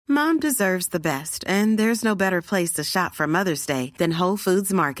Mom deserves the best, and there's no better place to shop for Mother's Day than Whole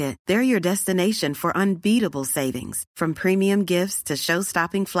Foods Market. They're your destination for unbeatable savings, from premium gifts to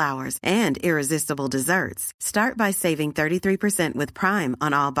show-stopping flowers and irresistible desserts. Start by saving 33% with Prime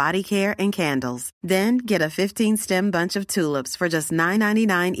on all body care and candles. Then get a 15-stem bunch of tulips for just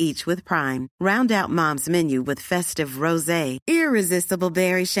 $9.99 each with Prime. Round out Mom's menu with festive rosé, irresistible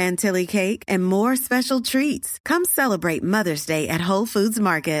berry chantilly cake, and more special treats. Come celebrate Mother's Day at Whole Foods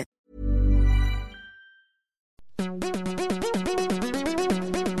Market.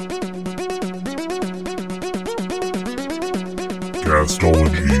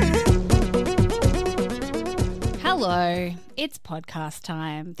 Castology. Hello, it's podcast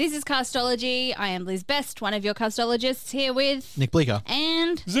time. This is Castology. I am Liz Best, one of your castologists, here with Nick Bleeker.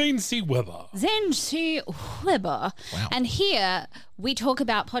 and Zane C. Weber. Zen C. Weber. Wow. And here we talk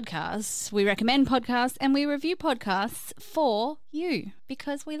about podcasts, we recommend podcasts, and we review podcasts for you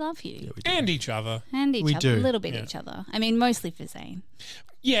because we love you. And each other. And each We other. do. A little bit each other. I mean, mostly for Zane.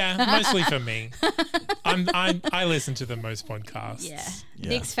 Yeah, mostly for me. I listen to the most podcasts. Yeah. Yeah.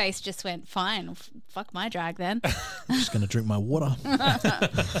 Nick's face just went, fine, fuck my drag then. I'm just going to drink my water.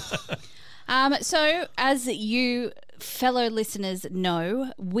 So, as you fellow listeners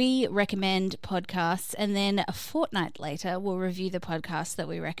know, we recommend podcasts, and then a fortnight later, we'll review the podcast that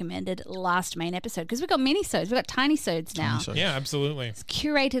we recommended last main episode, because we've got mini-sodes, we've got tiny-sodes now. Tiny-sodes. Yeah, absolutely.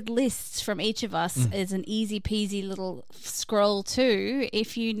 Curated lists from each of us is an easy-peasy little scroll to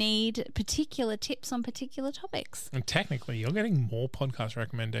if you need particular tips on particular topics. And technically, you're getting more podcast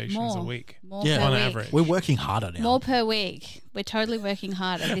recommendations a week. More Yeah. per On week. average. We're working harder now. More per week. We're totally working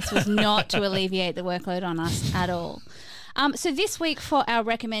harder. This was not to alleviate the workload on us at all. So this week for our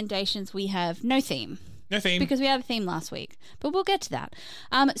recommendations, we have no theme. No theme. Because we had a theme last week, but we'll get to that.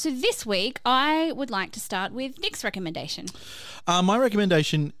 So this week, I would like to start with Nick's recommendation. My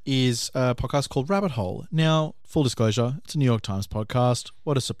recommendation is a podcast called Rabbit Hole. Now, full disclosure, it's a New York Times podcast.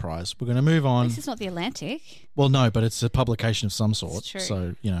 What a surprise. We're going to move on. This is not The Atlantic. Well, no, but it's a publication of some sort. It's true.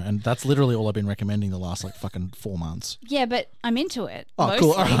 So, and that's literally all I've been recommending the last, fucking 4 months. Yeah, but I'm into it. Oh, mostly.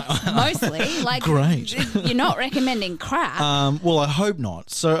 cool. All right. Mostly. Like, Great. You're not recommending crap. Well, I hope not.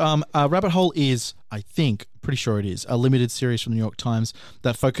 So, Rabbit Hole is, I think, pretty sure it is, a limited series from the New York Times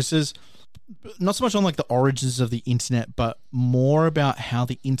that focuses not so much on the origins of the internet, but more about how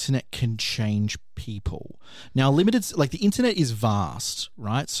the internet can change people. Now, the internet is vast,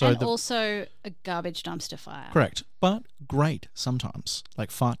 right? So and also a garbage dumpster fire. correct, but great sometimes,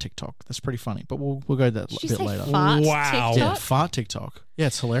 like fart TikTok. That's pretty funny, but we'll go to that Did a you bit say later. fart Wow. Yeah, TikTok? fart TikTok. Yeah,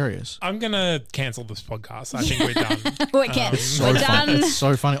 it's hilarious. I'm going to cancel this podcast. I think we're done. We can't. So We're funny. done. It's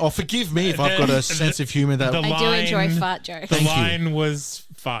so funny. Oh, forgive me if I've got a sense of humor that. the I do enjoy line- fart jokes. The Thank you. line was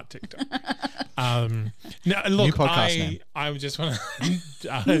fart TikTok. No, look, New podcast name. I just want to...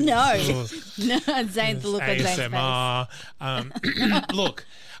 No. No, Zane's the look on Zane's face. ASMR. Look,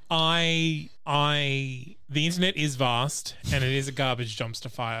 the internet is vast and it is a garbage dumpster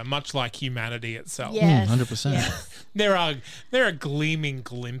fire, much like humanity itself. Yes. 100%. Yes. There are gleaming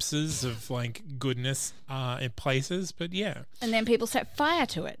glimpses of goodness in places, but yeah. And then people set fire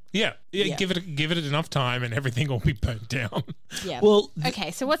to it. Yeah. Yeah. Give it enough time and everything will be burnt down. Yeah. Well,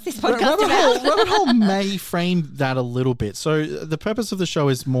 okay, so what's this podcast Rabbit about? Rabbit Hole may frame that a little bit. So the purpose of the show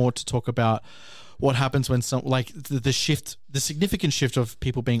is more to talk about what happens when the significant shift of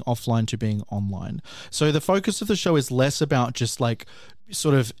people being offline to being online. So the focus of the show is less about just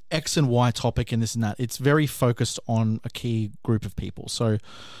sort of X and Y topic and this and that. It's very focused on a key group of people. So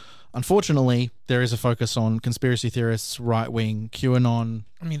unfortunately, there is a focus on conspiracy theorists, right-wing, QAnon,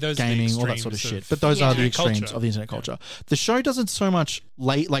 I mean, those are the gaming, all that extremes sort of shit. of But those are the internet extremes culture. of the internet culture. The show doesn't so much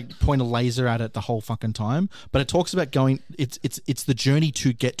point a laser at it the whole fucking time, but it talks about going. It's the journey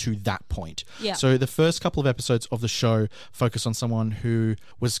to get to that point. Yeah. So the first couple of episodes of the show focus on someone who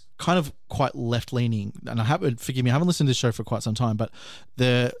was kind of quite left leaning, and forgive me, I haven't listened to this show for quite some time, but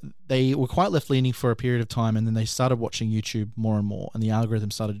they were quite left leaning for a period of time, and then they started watching YouTube more and more, and the algorithm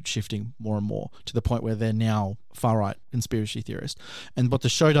started shifting more and more to the point where they're now far right conspiracy theorist. And what the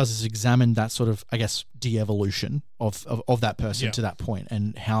show does is examine that sort of, I guess, de-evolution of that person to that point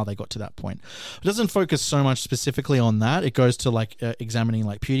and how they got to that point. It doesn't focus so much specifically on that. It goes to examining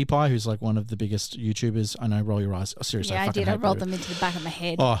PewDiePie, who's one of the biggest YouTubers. I know, roll your eyes. Oh, seriously, Yeah, I fucking did. I hate rolled Pew. them into the back of my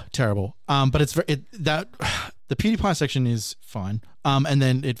head. Oh, terrible. But it's the PewDiePie section is fine. And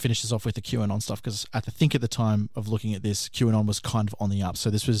then it finishes off with the QAnon stuff because I think at the time of looking at this, QAnon was kind of on the up. So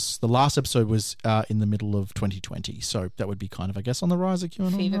the last episode was in the middle of 2020. So that would be kind of, I guess, on the rise of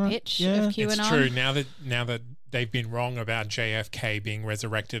QAnon. Fever right? pitch Yeah. of QAnon. It's true. Now that they've been wrong about JFK being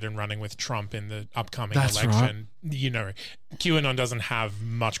resurrected and running with Trump in the upcoming That's election, QAnon doesn't have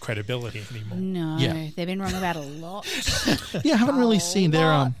much credibility anymore. No, Yeah. they've been wrong about a lot. Yeah, I haven't really seen their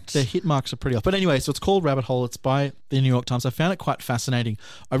lot. hit marks are pretty off. But anyway, so it's called Rabbit Hole. It's by the New York Times. I found it quite fascinating.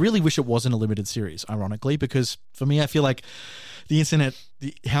 I really wish it wasn't a limited series, ironically, because for me, I feel like the internet,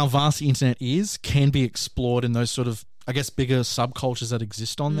 how vast the internet is, can be explored in those sort of, I guess, bigger subcultures that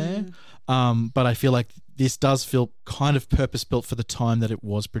exist on there. But I feel like this does feel kind of purpose-built for the time that it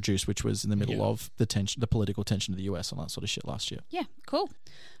was produced, which was in the middle of the political tension of the US and all that sort of shit last year. Yeah, cool.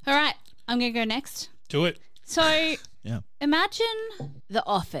 All right, I'm going to go next. Do it. So Yeah. imagine The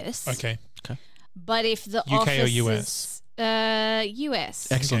Office. Okay. But if The UK Office or US? is US.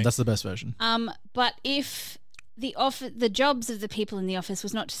 Excellent. Okay. That's the best version. But if the jobs of the people in the office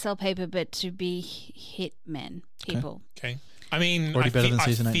was not to sell paper but to be hitmen people. Okay. I mean, Already better than I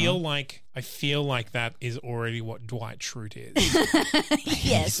season 8 feel now. like that is already what Dwight Schrute is.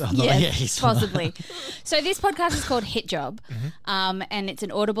 Yes, he's possibly. So this podcast is called Hit Job, and it's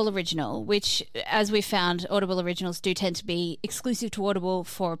an Audible original, which, as we found, Audible originals do tend to be exclusive to Audible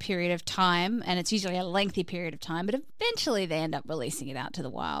for a period of time, and it's usually a lengthy period of time, but eventually they end up releasing it out to the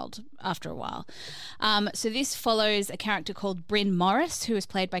wild after a while. So this follows a character called Bryn Morris, who is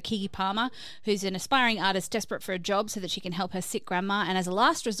played by Keke Palmer, who's an aspiring artist desperate for a job so that she can help her sick grandma, and as a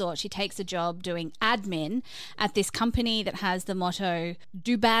last resort, she takes a job doing admin at this company that has the motto,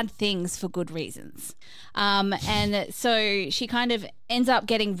 do bad things for good reasons. And so she kind of ends up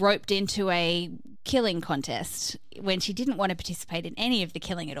getting roped into a killing contest when she didn't want to participate in any of the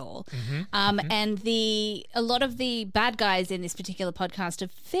killing at all. And a lot of the bad guys in this particular podcast are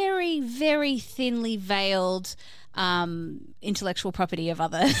very, very thinly veiled intellectual property of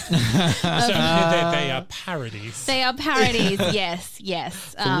others. So they are parodies. They are parodies,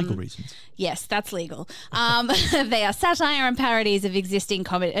 yes. For legal reasons. Yes, that's legal. They are satire and parodies of existing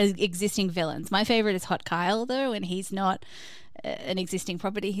villains. My favorite is Hot Kyle, though, and he's not an existing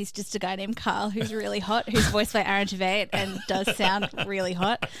property. He's just a guy named Kyle who's really hot, who's voiced by Aaron Tveit and does sound really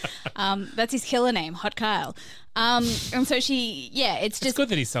hot. That's his killer name, Hot Kyle. And so it's good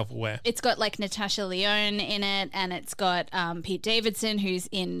that he's self-aware. It's got like Natasha Lyonne in it, and it's got Pete Davidson, who's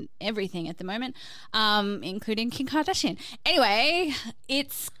in everything at the moment, including Kim Kardashian. Anyway,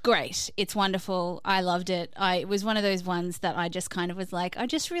 it's great. It's wonderful. I loved it. It was one of those ones that I just kind of was like, I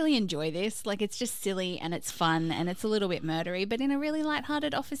just really enjoy this. Like, it's just silly and it's fun and it's a little bit murdery, but in a really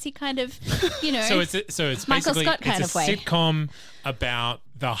lighthearted, officey kind of, So it's Michael basically Scott kind it's of a way. sitcom about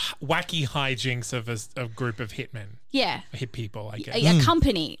the wacky hijinks of a group of hitmen. Yeah. Hit people, I guess. A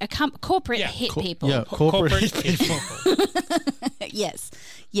company, corporate Yeah. hit people. Yeah, Corporate corporate hit people.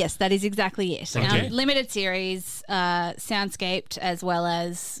 Yes, that is exactly it. Okay. Limited series, soundscaped as well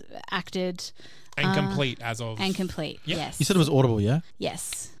as acted And complete as of... and complete. Yep. Yes. You said it was Audible, yeah?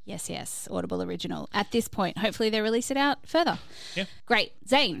 Yes. Audible original. At this point, hopefully they release it out further. Yeah. Great.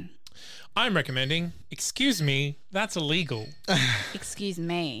 Zane. I'm recommending, excuse me, that's illegal. Excuse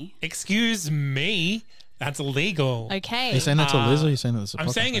me. Excuse me, that's illegal. Okay. Are you saying that to Liz or are you saying that to I'm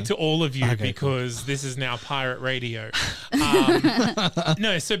saying it to all of you because this is now pirate radio.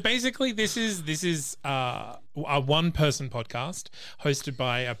 No, so basically this is a one-person podcast hosted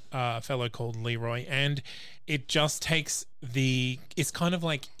by a fellow called Leroy, and it just takes it's kind of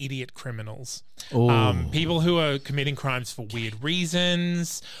like idiot criminals. People who are committing crimes for weird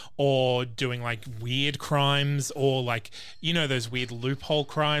reasons or doing like weird crimes or like, those weird loophole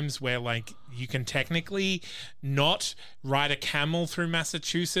crimes where like you can technically not ride a camel through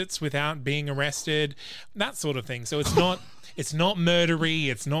Massachusetts without being arrested, that sort of thing. So it's not murdery,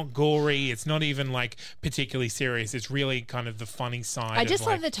 it's not gory, it's not even like particularly serious. It's really kind of the funny side. I just of,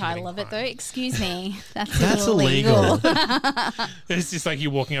 love like, the title of it, though. crime. Excuse me. That's illegal. It's just like you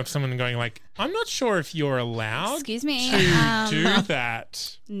walking up to someone and going like, I'm not sure if you're allowed Excuse me. to do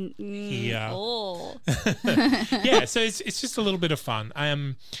that here. Oh. Yeah, so it's just a little bit of fun.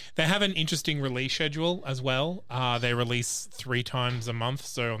 They have an interesting release schedule as well. They release 3 times a month,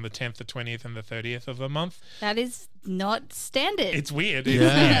 so on the 10th, the 20th, and the 30th of the month. That is not standard. It's weird.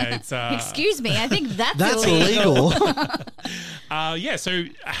 Yeah. Excuse me. I think that's illegal. So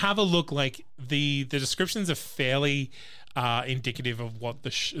have a look. Like the descriptions are fairly indicative of what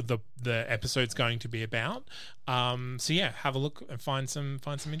the episode's going to be about. Have a look and find some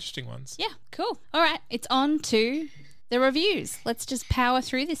interesting ones. Yeah, cool. All right, it's on to the reviews. Let's just power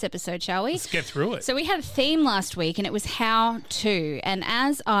through this episode, shall we? Let's get through it. So we had a theme last week, and it was how to. And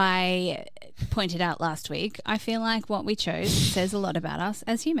as I pointed out last week, I feel like what we chose says a lot about us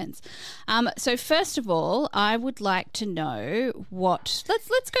as humans. So first of all, I would like to know let's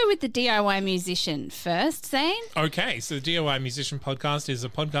go with the DIY musician first, Zane. Okay, so the DIY Musician Podcast is a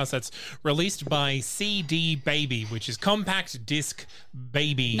podcast that's released by CD Baby, which is Compact Disc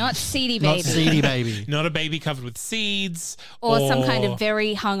Baby. Not CD Baby. Not CD Baby. Not a baby covered with seeds. Or some kind of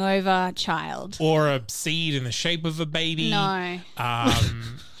very hungover child. Or a seed in the shape of a baby. No.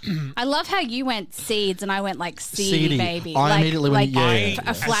 I love how you went seeds and I went like seedy baby. I immediately went,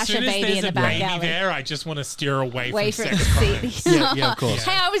 a flasher baby in the back alley. There, I just want to steer away from sex seedy. Yeah, of course.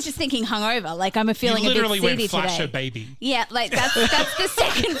 Hey, I was just thinking hungover. Like I'm feeling a bit seedy today. Literally went flasher baby. Yeah, like that's the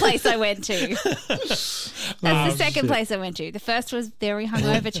second place I went to. That's the second place I went to. The first was very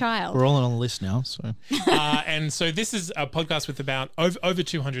hungover child. We're all on the list now, so. And so this is a podcast with about over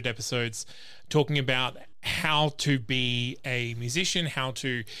 200 episodes talking about how to be a musician, how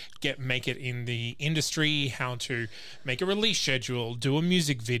to make it in the industry, how to make a release schedule, do a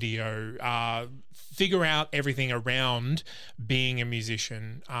music video, figure out everything around being a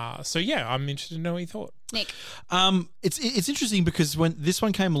musician. So yeah, I'm interested to know what you thought. Nick. It's interesting because when this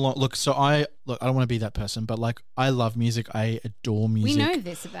one came along, I don't want to be that person, but like I love music. I adore music. We know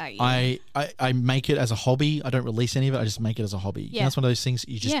this about you. I make it as a hobby. I don't release any of it. I just make it as a hobby. Yeah. And that's one of those things that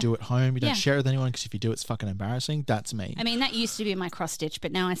you just do at home. You don't share it with anyone because if you do, it's fucking embarrassing. That's me. I mean, that used to be my cross stitch,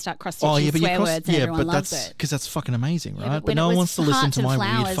 but now I start cross stitching swear words and everyone loves it. Because that's fucking amazing, right? But no one wants to listen Hearts to my and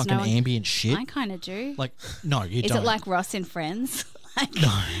Flowers, weird fucking ambient shit. I kind of do. Like, no, you don't. Is it like Ross in Friends?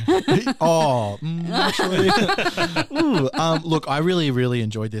 No. Actually. Look, I really, really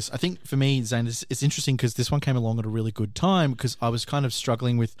enjoyed this. I think for me, Zane, it's interesting because this one came along at a really good time because I was kind of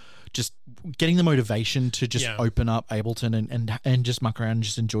struggling with just getting the motivation to just open up Ableton and just muck around and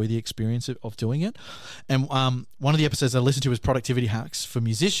just enjoy the experience of doing it. And one of the episodes I listened to was Productivity Hacks for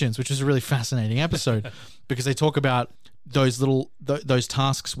Musicians, which was a really fascinating episode because they talk about those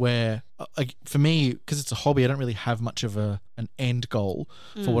tasks where for me, because it's a hobby, I don't really have much of an end goal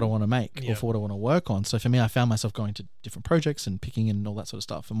for what I want to make or for what I want to work on. So for me, I found myself going to different projects and picking and all that sort of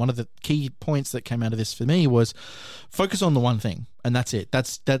stuff. And one of the key points that came out of this for me was focus on the one thing, and that's it.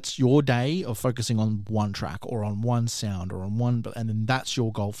 That's your day of focusing on one track or on one sound or on one, and then that's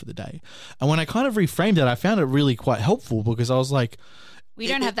your goal for the day. And when I kind of reframed it, I found it really quite helpful because I was like, we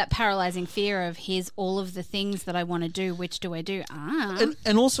don't have that paralyzing fear of here's all of the things that I want to do. Which do I do?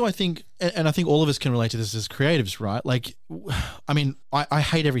 And also I think all of us can relate to this as creatives, right? Like, I mean, I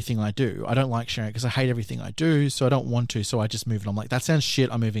hate everything I do. I don't like sharing it because I hate everything I do. So I don't want to. So I just move it on. Like, that sounds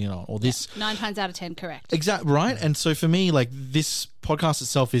shit. I'm moving it on. Or this. 9 times out of 10, correct. Exactly. Right. And so for me, like, this podcast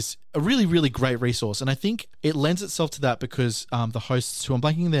itself is a really, really great resource. And I think it lends itself to that because the hosts, who I'm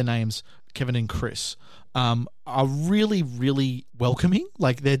blanking their names, Kevin and Chris, are really, really welcoming.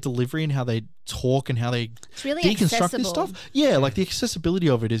 Like their delivery and how they talk and how they really deconstruct this stuff. Yeah, like the accessibility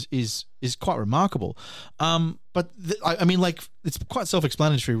of it is quite remarkable. But I mean, like, it's quite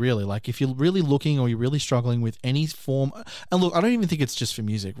self-explanatory, really. Like, if you're really looking or you're really struggling with any form, and look, I don't even think it's just for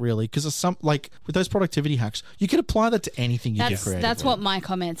music, really, because like with those productivity hacks, you can apply that to anything you do creatively. That's what my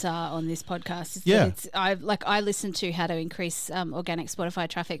comments are on this podcast. I listen to how to increase organic Spotify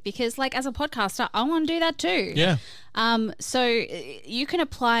traffic because, like, as a podcaster, I want to do that too. Yeah. So you can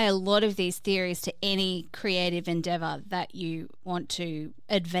apply a lot of these theories to any creative endeavor that you want to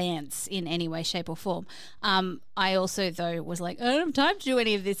advance in any way, shape, or form. I also, though, was like, I don't have time to do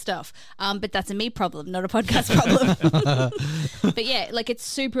any of this stuff. But that's a me problem, not a podcast problem. But yeah, like, it's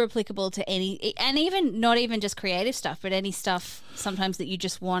super applicable to any, and even not even just creative stuff, but any stuff sometimes that you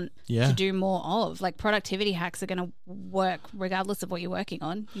just want to do more of. Like, productivity hacks are going to work regardless of what you're working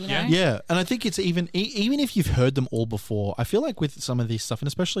on, you know? Yeah, and I think it's even if you've heard them all before, I feel like with some of this stuff, and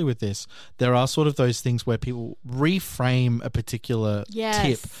especially with this, there are sort of those things where people reframe a particular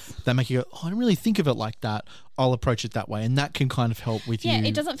tip that make you go, oh, I didn't really think of it like that. I'll approach it that way, and that can kind of help with you. Yeah,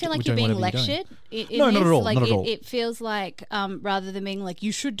 it doesn't feel like you're being lectured. No, not at all. Like, not at all. It feels like rather than being like,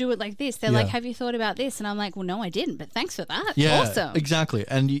 you should do it like this, they're like, have you thought about this? And I'm like, well, no, I didn't, but thanks for that. Yeah, awesome. Exactly.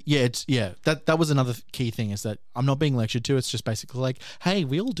 And that was another key thing, is that I'm not being lectured to. It's just basically like, hey,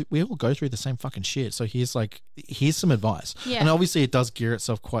 we all go through the same fucking shit. So here's some advice. Yeah. And obviously it does gear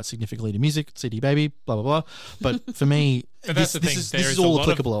itself quite significantly to music, CD Baby, blah, blah, blah. But for me, but that's this is all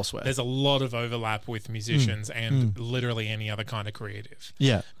applicable elsewhere. There's a lot of overlap with musicians and literally any other kind of creative.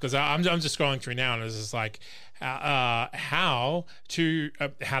 Yeah. Because I'm just scrolling through now and it's just like how to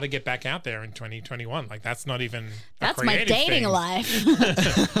get back out there in 2021. Like, that's not even that's my dating life.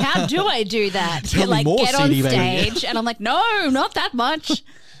 How do I do that? Tell me more, get on CD stage baby. and I'm like, no, not that much.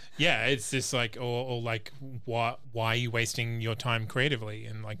 Yeah, it's just like, or like, why are you wasting your time creatively?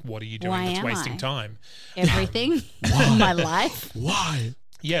 And like, what are you doing that's wasting time? Everything in my life. Why?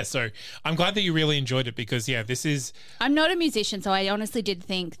 Yeah, so I'm glad that you really enjoyed it because, this is... I'm not a musician, so I honestly did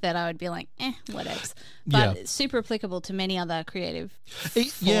think that I would be like, whatever. But it's super applicable to many other creative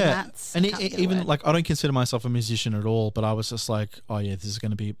formats. And even like, I don't consider myself a musician at all, but I was just like, oh yeah, this is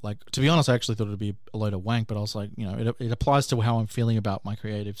going to be like, to be honest, I actually thought it would be a load of wank, but I was like, it applies to how I'm feeling about my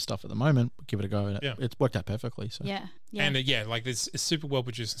creative stuff at the moment. Give it a go. And it worked out perfectly. So. Yeah. And like this is super well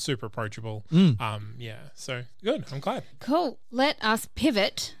produced and super approachable. So good. I'm glad. Cool. Let us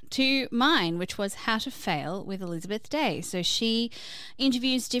pivot to mine, which was How to Fail with Elizabeth Day. So she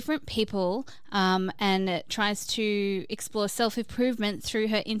interviews different people and tries to explore self-improvement through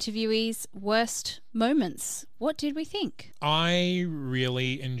her interviewees' worst moments. What did we think? I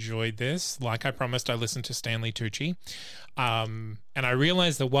really enjoyed this. Like I promised, I listened to Stanley Tucci. And I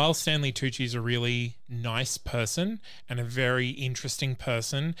realized that while Stanley Tucci is a really nice person and a very interesting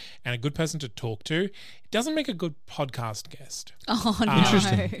person and a good person to talk to, it doesn't make a good podcast guest. Oh, no.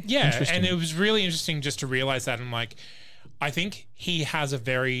 Interesting. Yeah, Interesting. and it was really interesting just to realize that. And like, I think he has a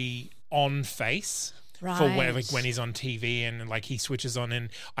very on face for when he's on TV and like he switches on, and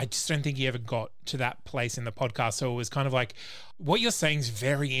I just don't think he ever got to that place in the podcast. So it was kind of like, what you're saying is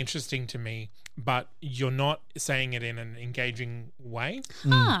very interesting to me, but you're not saying it in an engaging way.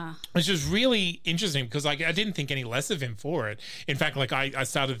 Which was really interesting because like I didn't think any less of him for it. In fact, like I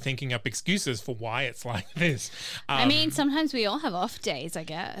started thinking up excuses for why it's like this. I mean, sometimes we all have off days, I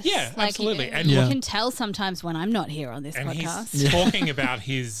guess. Yeah, like, absolutely. And you can tell sometimes when I'm not here on this podcast. He's talking about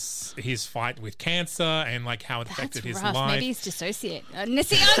his fight with cancer and like how it affected his rough. life. Maybe he's dissociate. See, I'm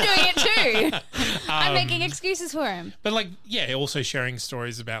doing it too. I'm making excuses for him. But like, also sharing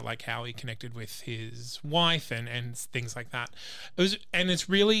stories about like how he connected with his wife and things like that. It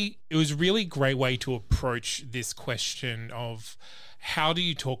was a really great way to approach this question of how do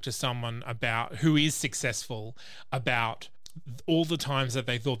you talk to someone about who is successful about all the times that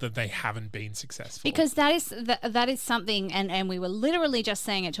they thought that they haven't been successful. Because that is something, and we were literally just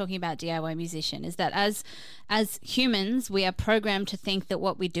saying it, talking about DIY Musician, is that as humans, we are programmed to think that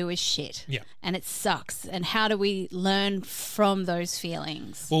what we do is shit. Yeah. And it sucks. And how do we learn from those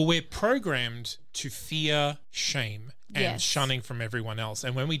feelings? Well, we're programmed to fear shame and shunning from everyone else.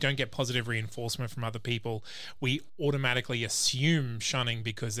 And when we don't get positive reinforcement from other people, we automatically assume shunning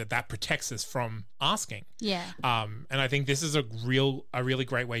because that protects us from asking. Yeah. And I think this is a really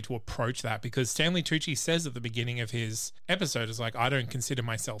great way to approach that because Stanley Tucci says at the beginning of his episode is like, I don't consider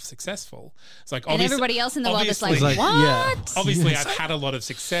myself successful. It's like, and everybody else in the world is like, what? Yeah. Obviously, I've had a lot of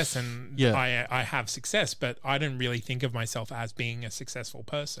success and I have success, but I don't really think of myself as being a successful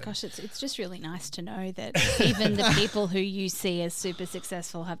person. Gosh, it's just really nice to know that even the people who you see as super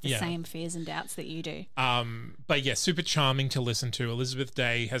successful have the same fears and doubts that you do. But yeah, super charming to listen to. Elizabeth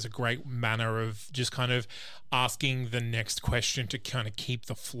Day has a great manner of just kind of asking the next question to kind of keep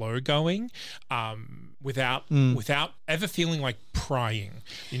the flow going without ever feeling like prying.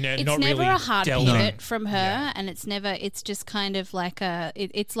 It's not never really a hard delving. pivot from her, and it's just kind of like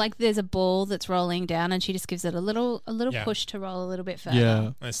it's like there's a ball that's rolling down and she just gives it a little push to roll a little bit further.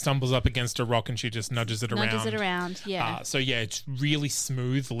 Yeah. And it stumbles up against a rock and she just nudges it around. Yeah. So yeah, it's really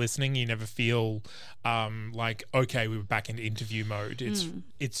smooth listening. You never feel like, okay, we were back into interview mode.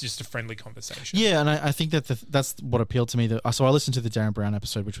 It's just a friendly conversation. Yeah, and I think that that's what appealed to me. So I listened to the Darren Brown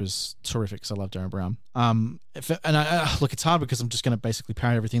episode, which was terrific because I love Darren Brown. Look, it's hard because I'm just going to basically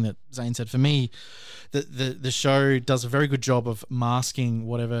parrot everything that Zane said. For me, the show does a very good job of masking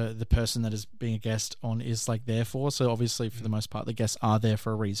whatever the person that is being a guest on is like there for. So obviously, for the most part, the guests are there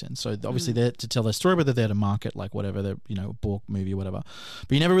for a reason. So obviously they're to tell their story, but they're there to market like whatever they're, book, movie, whatever.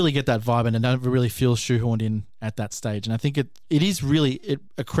 But you never really get that vibe, and it never really feels shoehorned in at that stage. And I think it is really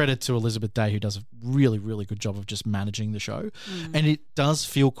a credit to Elizabeth Day, who does a really, really good job of just managing the show. And it does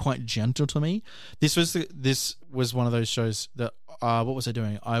feel quite gentle to me. This was one of those shows that what was I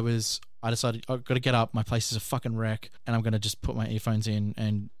doing? I decided I've got to get up. My place is a fucking wreck, and I'm going to just put my earphones in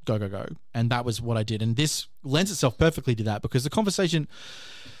and go. And that was what I did. And this lends itself perfectly to that because the conversation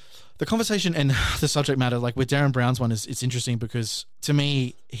and the subject matter, like with Darren Brown's one, it's interesting because to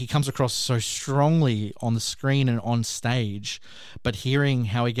me, he comes across so strongly on the screen and on stage, but hearing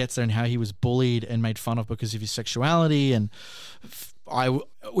how he gets there and how he was bullied and made fun of because of his sexuality, and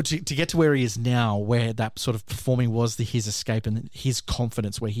to get to where he is now, where that sort of performing was his escape and his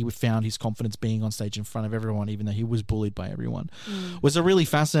confidence, where he found his confidence being on stage in front of everyone, even though he was bullied by everyone, was a really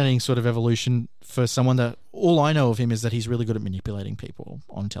fascinating sort of evolution for someone that all I know of him is that he's really good at manipulating people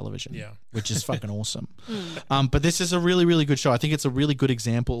on television, which is fucking awesome. But this is a really, really good show. I think it's a really good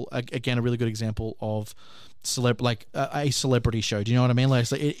example, again, a really good example of a celebrity show. Do you know what I mean?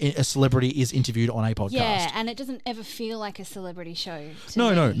 Like a celebrity is interviewed on a podcast. Yeah, and it doesn't ever feel like a celebrity show.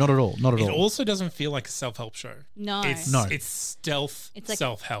 No, not at all. Not at all. It also doesn't feel like a self-help show. No. It's stealth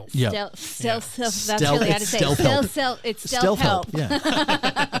self-help. Yeah. Stealth. That's really how to say it. It's stealth help.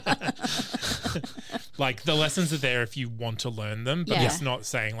 Yeah. Like the lessons are there if you want to learn them, but it's not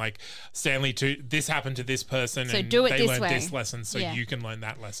saying like, Stanley, this happened to this person so and do it they this learned way. this lesson, so you can learn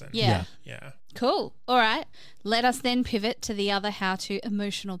that lesson. Yeah. Cool. All right. Let us then pivot to the other How To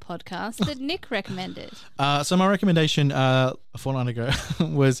emotional podcast that Nick recommended. So my recommendation a fortnight ago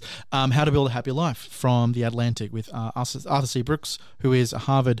was How to Build a Happier Life from The Atlantic with Arthur C. Brooks, who is a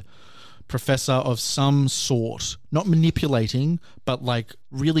Harvard professor of some sort, not manipulating, but like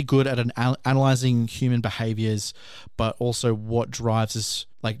really good at analyzing human behaviors, but also what drives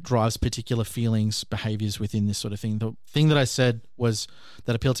particular feelings, behaviors within this sort of thing. The thing that I said was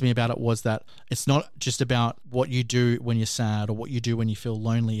that appealed to me about it was that it's not just about what you do when you're sad or what you do when you feel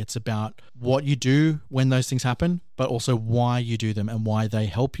lonely. It's about what you do when those things happen, but also why you do them and why they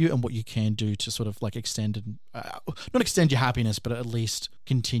help you and what you can do to sort of like extend and not extend your happiness, but at least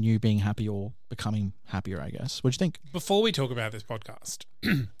continue being happy or becoming happier, I guess. What do you think? Before we talk about this podcast,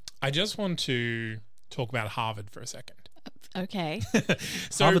 I just want to talk about Harvard for a second. Okay.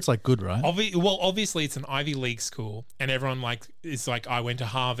 So Harvard's like good, right? Obviously it's an Ivy League school, and everyone is like, I went to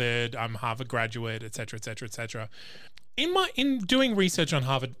Harvard, I'm a Harvard graduate, etc., etc., etc. In doing research on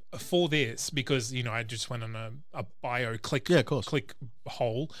Harvard for this, because I just went on a bio click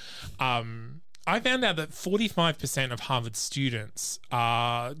hole. I found out that 45% of Harvard students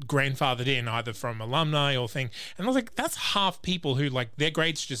are grandfathered in either from alumni or thing. And I was like, that's half people who like their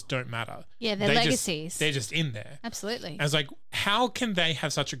grades just don't matter. Yeah, they're legacies. They're just in there. Absolutely. I was like, how can they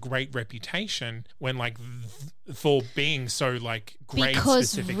have such a great reputation when like for being so like grade because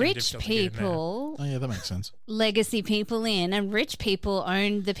specific? rich people, Oh yeah, that makes sense. legacy people in, and rich people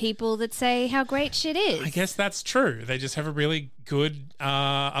own the people that say how great shit is. I guess that's true. They just have a really good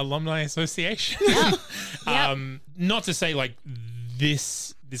alumni association. Yep. Not to say like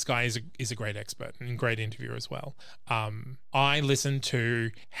this guy is a great expert and great interviewer as well. I listened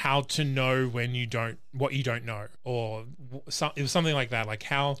to How to Know When You Don't What You Don't Know, or it was something like that, like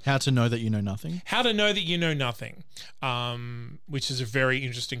how to know that you know nothing. How to know that you know nothing, which is a very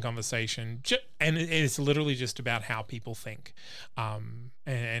interesting conversation, and it is literally just about how people think,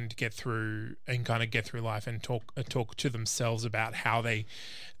 and get through life and talk to themselves about how they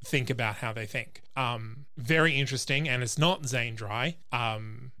think about how they think. Very interesting, and it's not Zane Dry,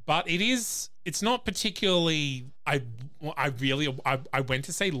 but it's not particularly. I went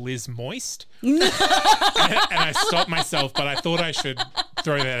to say Liz Moist, and I stopped myself, but I thought I should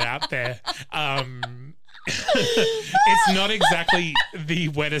throw that out there. It's not exactly the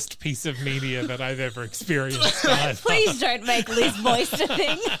wettest piece of media that I've ever experienced. Please don't make Liz Moist a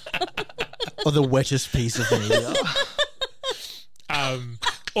thing. Or the wettest piece of media.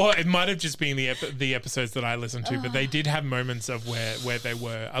 Or it might have just been the episodes that I listened to, but they did have moments of where they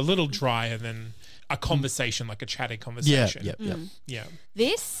were a little drier than a conversation, like a chatty conversation. Yeah.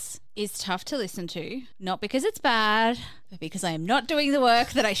 This is tough to listen to, not because it's bad, but because I am not doing the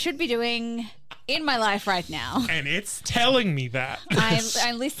work that I should be doing in my life right now. And it's telling me that.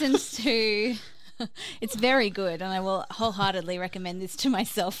 I listened to... It's very good, and I will wholeheartedly recommend this to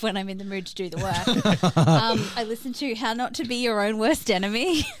myself when I'm in the mood to do the work. I listened to How Not to Be Your Own Worst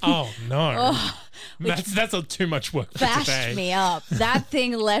Enemy. Oh, no. That's too much work for bashed today. Me up. That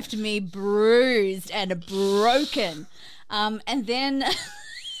thing left me bruised and broken. And then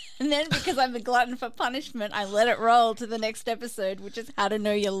because I'm a glutton for punishment, I let it roll to the next episode, which is How to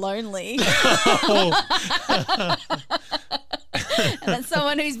Know You're Lonely. And that's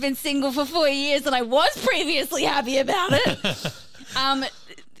someone who's been single for 4 years, and I was previously happy about it.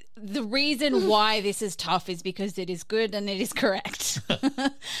 The reason why this is tough is because it is good and it is correct.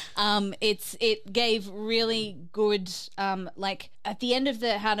 It gave really good, like at the end of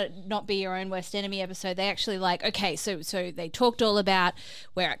the How to Not Be Your Own Worst Enemy episode, they actually so they talked all about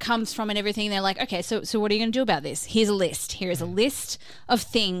where it comes from and everything. They're like, okay, so what are you going to do about this? Here's a list. Here is a list of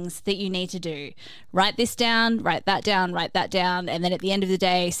things that you need to do. Write this down, write that down, write that down. And then at the end of the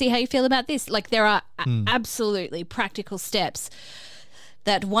day, see how you feel about this. Like there are absolutely practical steps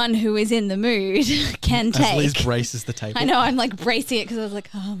that one who is in the mood can As take. Liz braces the table. I know, I'm like bracing it because I was like,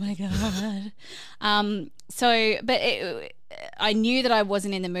 oh my God. I knew that I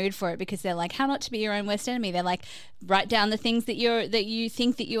wasn't in the mood for it because they're like, how not to be your own worst enemy. They're like, write down the things that you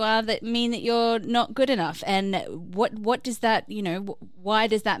think that you are that mean that you're not good enough. And what does that, why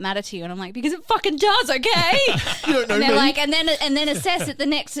does that matter to you? And I'm like, because it fucking does, okay? You don't know and they're me. like, and then assess at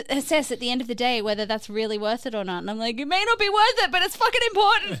the end of the day whether that's really worth it or not. And I'm like, it may not be worth it, but it's fucking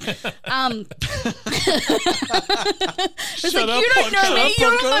important. It's like, you don't know me,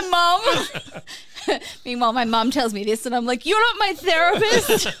 you're not my mom. Meanwhile, my mum tells me this, and I'm like, "You're not my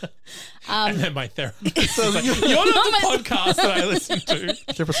therapist." And then my therapist is like, "You're not the podcast that I listen to."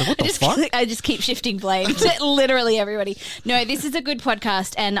 Therapist, what the fuck? I just keep shifting blame to literally everybody. No, this is a good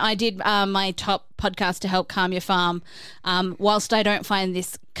podcast, and I did my top podcast to help calm your farm. Whilst I don't find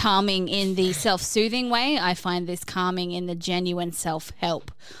this calming in the self-soothing way, I find this calming in the genuine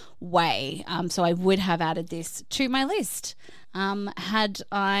self-help way. So I would have added this to my list. Had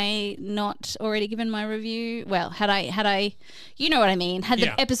I not already given my review, had I, you know what I mean? Had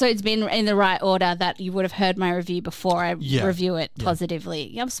the episodes been in the right order, that you would have heard my review before I review it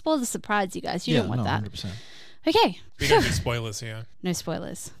positively. I've spoiled the surprise, you guys. You don't want that. 100%. Okay. We don't do spoilers here. No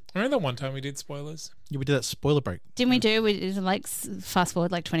spoilers. Remember the one time we did spoilers? Yeah, we did that spoiler break. Didn't we do? We did like fast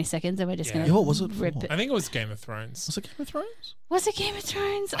forward like 20 seconds and we're just going to what was it for? I think it was Game of Thrones. Was it Game of Thrones? Was it Game of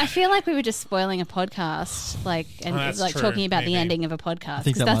Thrones? I feel like we were just spoiling a podcast, talking about the ending of a podcast.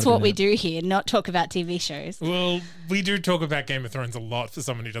 Because that's what we do here, not talk about TV shows. Well, we do talk about Game of Thrones a lot for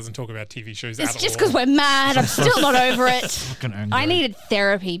someone who doesn't talk about TV shows at all. It's just because we're mad. I'm still not over it. Fucking angry. I needed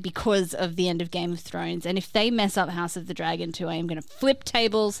therapy because of the end of Game of Thrones. And if they mess up House of the Dragon 2, I am going to flip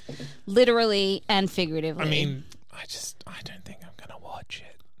tables, literally and figuratively. I mean, I don't think I'm going to watch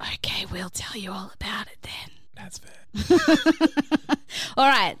it. Okay, we'll tell you all about it then. That's fair. All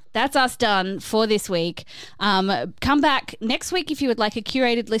right, that's us done for this week. Come back next week if you would like a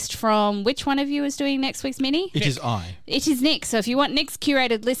curated list from which one of you is doing next week's mini? It is I. It is Nick. So if you want Nick's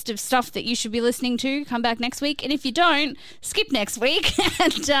curated list of stuff that you should be listening to, come back next week. And if you don't, skip next week.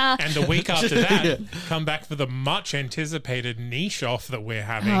 And the week after that, come back for the much anticipated niche off that we're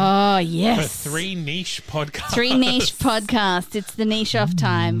having. Oh, yes. For 3 niche podcasts. 3 niche podcasts. It's the niche off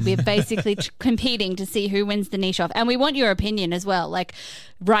time. We're basically competing to see who wins the niche off. And we want your opinion as well. Like,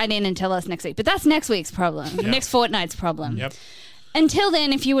 write in and tell us next week. But that's next week's problem. Yep. Next fortnight's problem. Yep. Until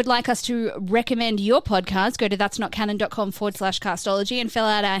then, if you would like us to recommend your podcast, go to that'snotcanon.com/castology and fill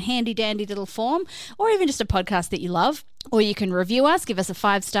out our handy dandy little form, or even just a podcast that you love. Or you can review us, give us a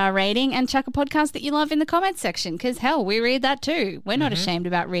 5-star rating, and chuck a podcast that you love in the comments section, because hell, we read that too. We're not ashamed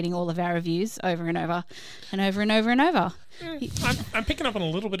about reading all of our reviews over and over and over and over and over. I'm picking up on a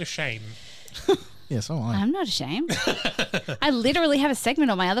little bit of shame. Yeah, so am I. I'm not ashamed. I literally have a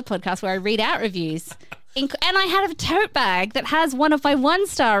segment on my other podcast where I read out reviews. And I have a tote bag that has one of my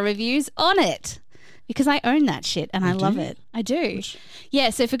 1-star reviews on it. Because I own that shit and I love it. I do. Yeah,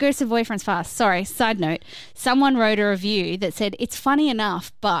 so for Ghosts of Boyfriends Fast, sorry, side note, someone wrote a review that said, it's funny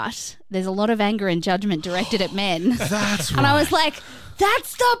enough, but there's a lot of anger and judgment directed at men. That's right. And I was like,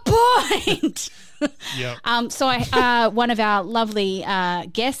 that's the point. Yep. So one of our lovely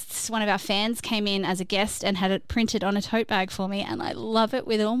guests, one of our fans came in as a guest and had it printed on a tote bag for me, and I love it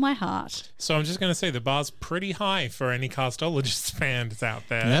with all my heart. So I'm just going to say the bar's pretty high for any Castologist fans out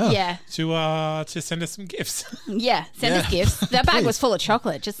there. Yeah. To send us some gifts. Yeah, send us gifts. That bag was full of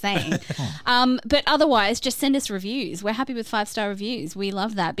chocolate, just saying. But otherwise, just send us reviews. We're happy with 5-star reviews. We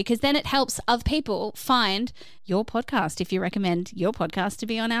love that because then it helps other people find your podcast if you recommend your podcast to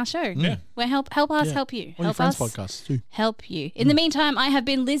be on our show. Yeah. Well, help us help you. All your Help friends' us podcasts too. help you. In the meantime, I have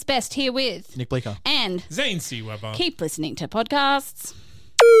been Liz Best here with Nick Bleeker. and Zane C. Weber. keep listening to podcasts.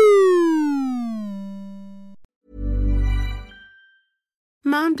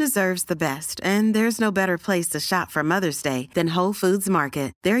 Mom deserves the best, and there's no better place to shop for Mother's Day than Whole Foods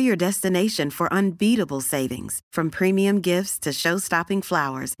Market. They're your destination for unbeatable savings, from premium gifts to show-stopping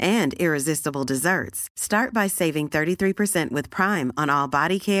flowers and irresistible desserts. Start by saving 33% with Prime on all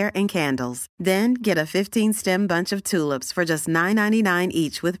body care and candles. Then get a 15-stem bunch of tulips for just $9.99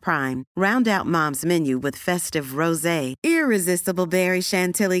 each with Prime. Round out Mom's menu with festive rosé, irresistible berry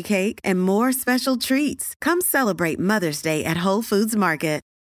chantilly cake, and more special treats. Come celebrate Mother's Day at Whole Foods Market.